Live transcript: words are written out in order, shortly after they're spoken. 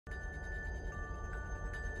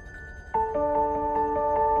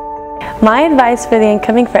My advice for the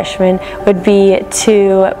incoming freshman would be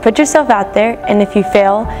to put yourself out there, and if you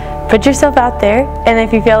fail, put yourself out there, and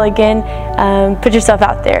if you fail again, put yourself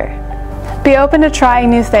out there. Be open to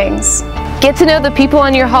trying new things. Get to know the people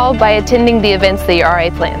in your hall by attending the events that your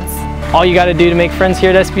RA plans. All you got to do to make friends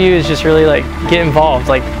here at SBU is just really get involved,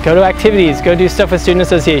 go to activities, go do stuff with Student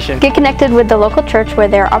Association. Get connected with the local church where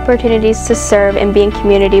there are opportunities to serve and be in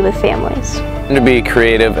community with families. And to be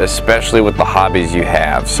creative, especially with the hobbies you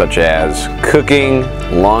have, such as cooking,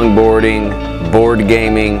 longboarding, board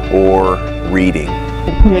gaming, or reading.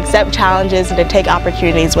 To accept challenges and to take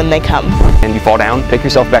opportunities when they come. And you fall down, pick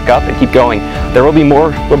yourself back up and keep going. There will be a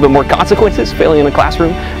little bit more consequences failing in the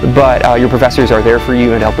classroom, but your professors are there for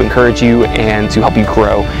you and help encourage you and to help you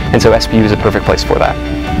grow. And so SBU is a perfect place for that.